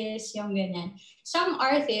explore this? Yung ganyan. Some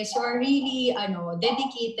artists who are really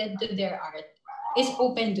dedicated to their art is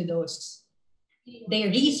open to those. They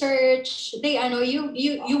research,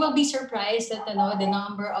 you will be surprised at the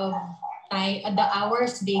number of the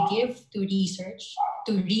hours they give to research,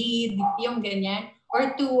 to read, yung ganyan,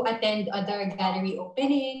 or to attend other gallery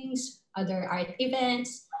openings, other art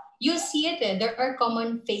events. You see it, there are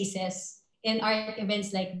common faces in art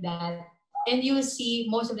events like that. And you see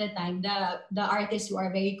most of the time the artists who are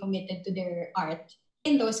very committed to their art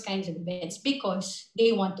in those kinds of events because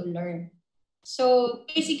they want to learn. So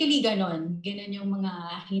basically ganon yung mga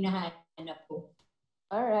hinahanap ko.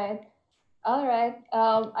 All right.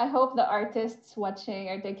 I hope the artists watching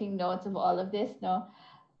are taking notes of all of this, no?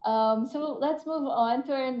 So let's move on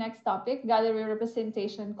to our next topic, gallery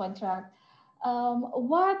representation contract.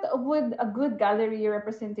 What would a good gallery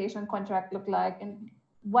representation contract look like, and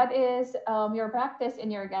what is your practice in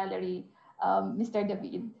your gallery, Mr.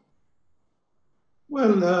 David?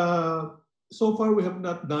 Well, so far we have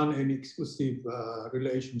not done any exclusive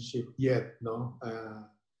relationship yet, no.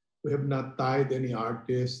 We have not tied any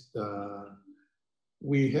artist.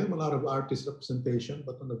 We have a lot of artist representation,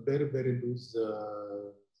 but on a very, very loose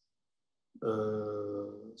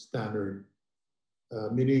standard,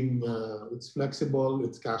 meaning it's flexible,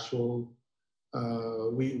 it's casual.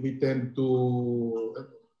 We tend to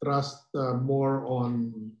trust more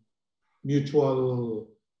on mutual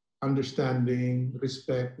understanding,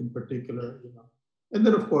 respect in particular, you know. And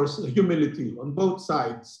then of course, humility on both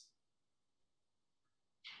sides.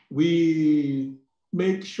 We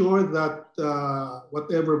make sure that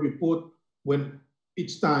whatever we put when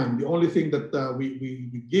each time, the only thing that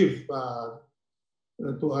we give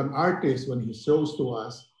to an artist when he shows to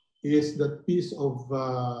us is that piece of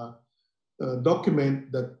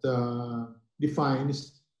document that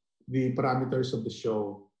defines the parameters of the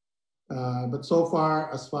show. But so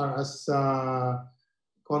far as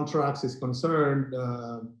contracts is concerned,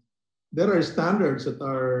 there are standards that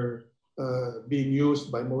are being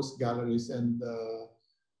used by most galleries, and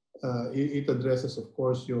it addresses, of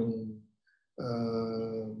course, yung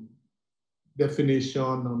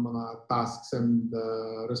definition ng mga tasks and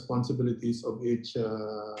responsibilities of each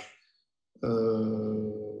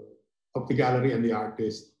of the gallery and the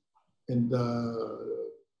artist. And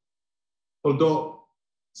although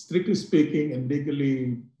strictly speaking and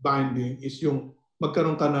legally binding is yung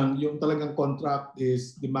magkaroon ka ng yung talagang contract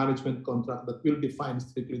is the management contract that will define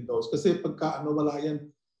strictly those. Kasi pagka ano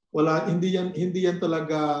hindi yan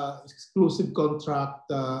talaga exclusive contract,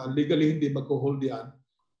 legally hindi magho-hold yan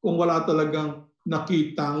kung wala talagang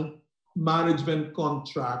nakitang management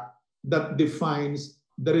contract that defines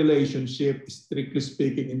the relationship, strictly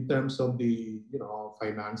speaking, in terms of the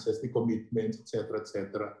finances, the commitments, etc.,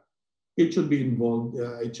 etc. It should be involved.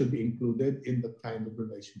 It should be included in that kind of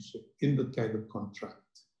relationship, in that kind of contract.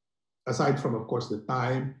 Aside from, of course, the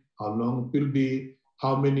time, how long it will be,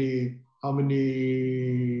 how many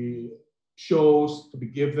shows to be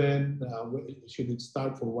given. Should it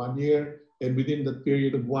start for 1 year, and within that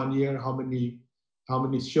period of 1 year, how many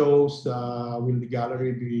shows will the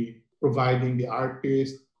gallery be providing the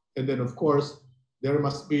artist? And then, of course, there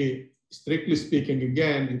must be, strictly speaking,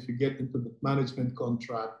 again, if you get into the management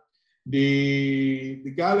contract, the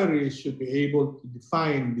gallery should be able to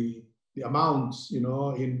define the amounts,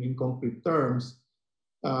 in concrete terms,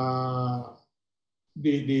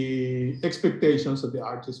 the expectations that the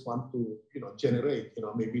artists want to, generate.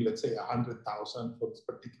 Maybe let's say 100,000 for this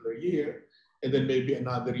particular year, and then maybe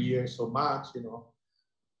another year so much,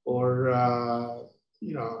 or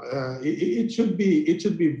it should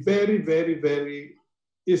be very, very, very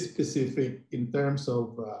specific in terms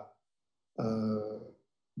of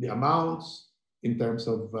the amounts, in terms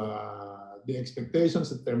of the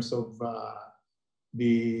expectations, in terms of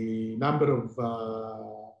the number of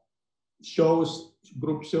shows,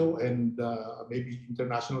 group show, and maybe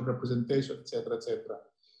international representation, etc., etc.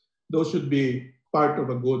 Those should be part of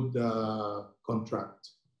a good contract.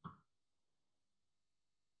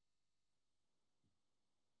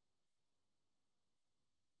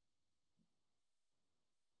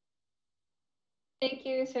 Thank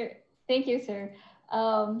you, sir. Thank you, sir.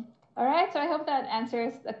 All right, so I hope that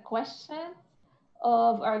answers the question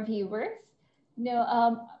of our viewers.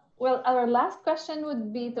 Well, our last question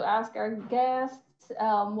would be to ask our guests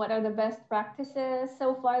what are the best practices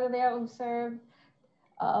so far that they have observed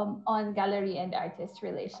on gallery and artist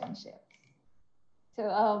relationships. So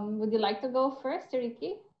would you like to go first,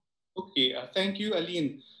 Ricky? Okay, thank you,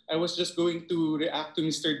 Aline. I was just going to react to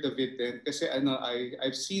Mr. David then kasi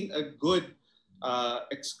I've seen a good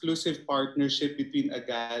exclusive partnership between a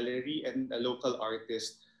gallery and a local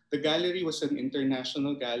artist. The gallery was an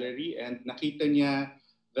international gallery, and nakita niya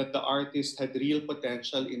that the artist had real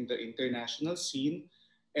potential in the international scene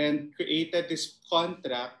and created this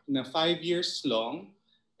contract na 5 years long,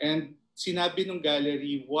 and sinabi ng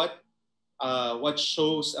gallery what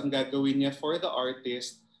shows ang gagawin niya for the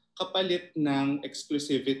artist kapalit ng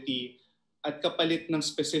exclusivity at kapalit ng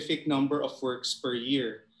specific number of works per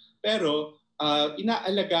year. Pero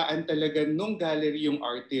inaalagaan talaga nung gallery yung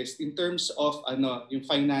artist in terms of yung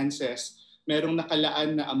finances. Merong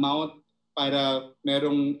nakalaan na amount para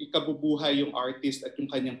merong ikabubuhay yung artist at yung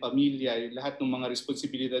kanyang pamilya, yung lahat ng mga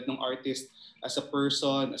responsibilidad ng artist as a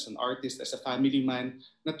person, as an artist, as a family man,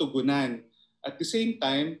 natugunan. At the same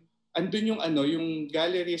time, andun yung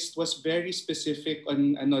gallerist was very specific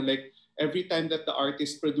on like every time that the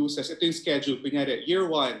artist produces, ito yung schedule, kunyari, year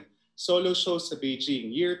 1, solo shows sa Beijing,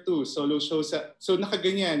 year 2, solo shows so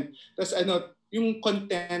nakaganyan. Tapos yung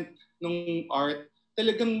content ng art,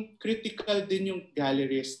 talagang critical din yung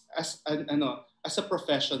gallerist as a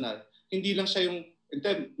professional. Hindi lang siya yung and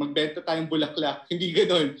then magbenta tayong bulaklak. Hindi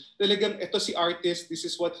ganon. Talagang ito si artist, this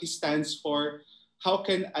is what he stands for. How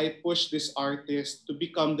can I push this artist to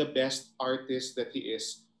become the best artist that he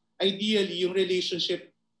is? Ideally, yung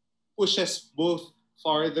relationship pushes both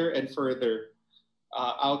farther and further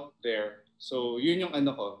out there. So yun yung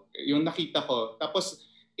ano ko, yung nakita ko. Tapos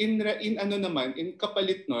in ano naman, in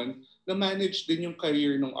kapalit nun, na-manage din yung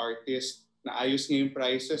career ng artist. Naayos niya yung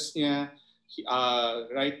prices niya.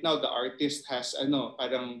 Right now, the artist has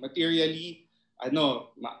parang materially,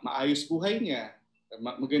 maayos buhay niya.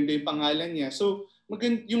 Maganda yung pangalan niya. So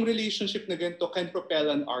yung relationship na ganito can propel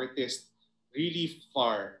an artist really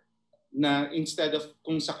far na instead of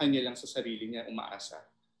kung sa kanya lang sa sarili niya umaasa.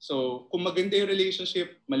 So kung maganda yung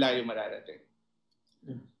relationship, malayo mararating.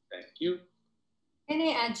 Thank you. Can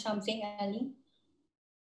I add something, Ali?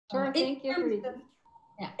 Sure, thank you.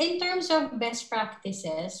 In terms of best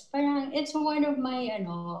practices, parang it's one of my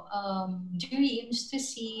dreams to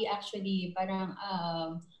see actually parang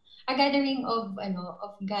a gathering of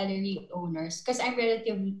gallery owners, because I'm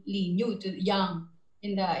relatively young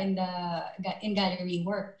in gallery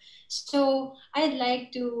work. So I'd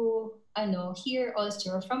like to hear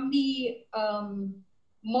also from the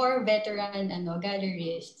more veteran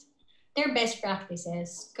gallerists their best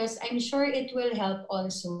practices, because I'm sure it will help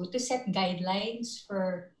also to set guidelines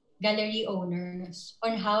for gallery owners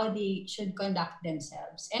on how they should conduct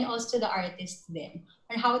themselves, and also the artists then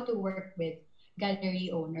on how to work with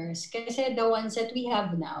gallery owners. Kasi the ones that we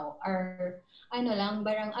have now are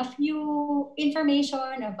parang a few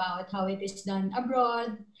information about how it is done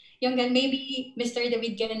abroad. Yung maybe Mr.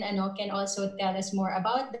 David can also tell us more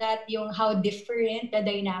about that, yung how different the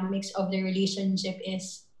dynamics of the relationship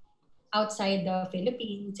is outside the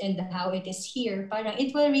Philippines and how it is here. Parang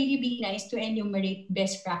it will really be nice to enumerate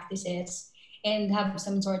best practices and have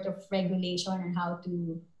some sort of regulation on how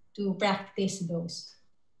to practice those.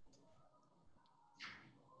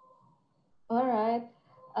 All right.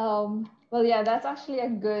 Well, yeah, that's actually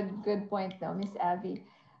a good point though, Miss Abby.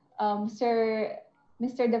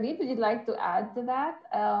 Mr. David, would you like to add to that?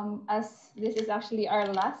 As this is actually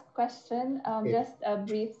our last question, just a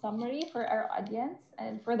brief summary for our audience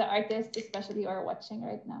and for the artists, especially who are watching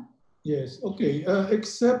right now. Yes, okay.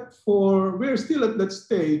 Except for, we're still at that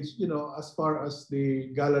stage, as far as the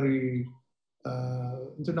gallery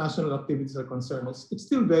international activities are concerned, it's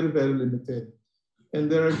still very, very limited. And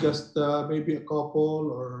there are just maybe a couple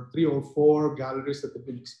or 3 or 4 galleries that have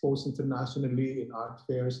been exposed internationally in art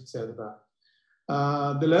fairs, etc.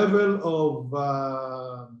 The level of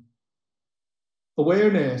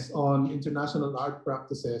awareness on international art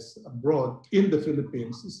practices abroad in the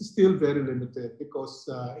Philippines is still very limited, because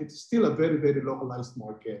it's still a very, very localized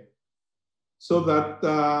market. So that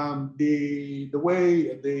the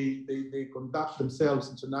way they conduct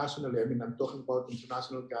themselves internationally, I mean, I'm talking about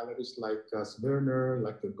international galleries like Sverner,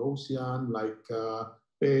 like Gaussian, like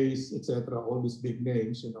Pace, etc., all these big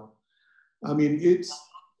names, I mean,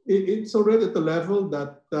 it's already at the level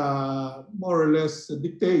that more or less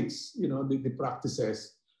dictates, the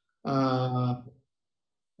practices,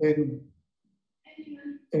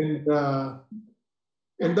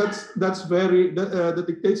 and that's very that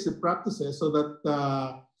dictates the practices, so that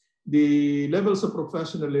the levels of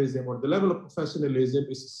professionalism or the level of professionalism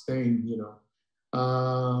is sustained,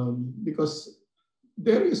 because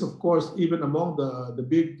there is, of course, even among the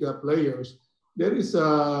big players, there is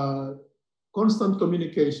a constant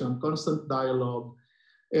communication, constant dialogue.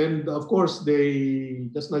 And of course, they,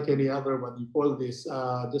 just like any other,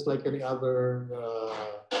 just like any other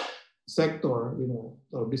sector,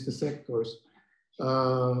 or business sectors,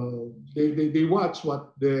 they watch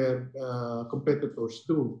what their competitors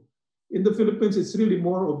do. In the Philippines, it's really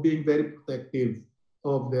more of being very protective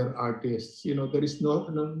of their artists. There is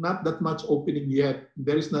not that much opening yet.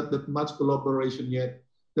 There is not that much collaboration yet.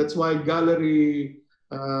 That's why gallery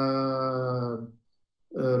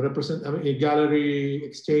gallery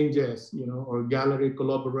exchanges, or gallery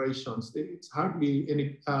collaborations, it's hardly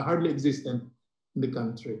existent in the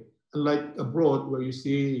country. Unlike abroad, where you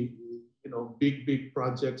see, big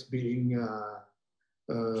projects being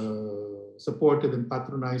supported and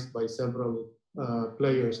patronized by several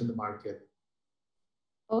players in the market.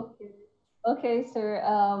 Okay, sir.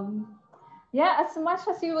 Yeah, as much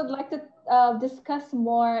as you would like to discuss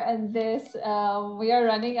more on this, we are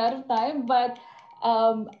running out of time, but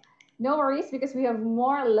no worries, because we have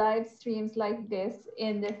more live streams like this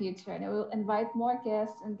in the future, and we'll invite more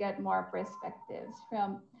guests and get more perspectives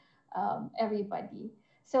from everybody.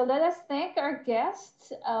 So let us thank our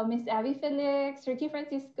guests, Ms. Abby Felix, Ricky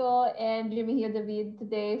Francisco, and Remigio David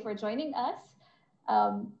today for joining us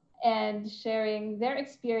and sharing their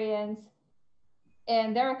experience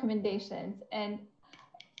and their recommendations. And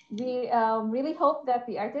we really hope that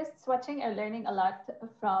the artists watching are learning a lot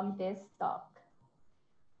from this talk.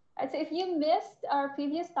 So if you missed our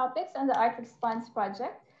previous topics on the Art Response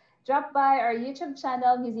Project, drop by our YouTube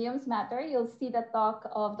channel, Museums Matter. You'll see the talk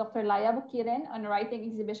of Dr. Laya Bukirin on writing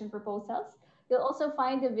exhibition proposals. You'll also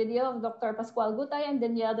find a video of Dr. Pascual Gutay and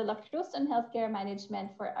Danielle de la Cruz on healthcare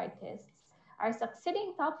management for artists. Our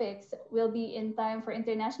succeeding topics will be in time for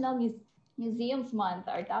International Museums Month.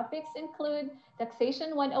 Our topics include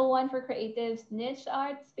Taxation 101 for creatives, niche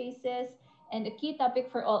art spaces, and a key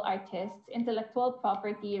topic for all artists, intellectual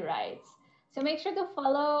property rights. So make sure to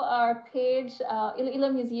follow our page,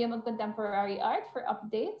 Iloilo Museum of Contemporary Art, for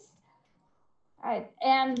updates. All right,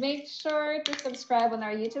 and make sure to subscribe on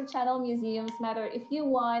our YouTube channel, Museums Matter, if you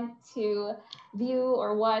want to view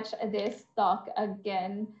or watch this talk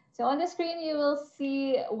again. So on the screen, you will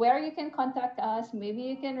see where you can contact us. Maybe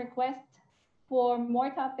you can request for more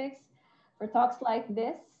topics, for talks like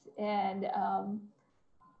this, and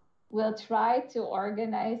we'll try to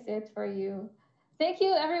organize it for you. Thank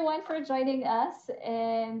you everyone for joining us,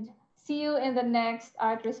 and see you in the next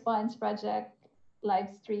Art Response Project live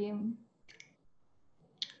stream.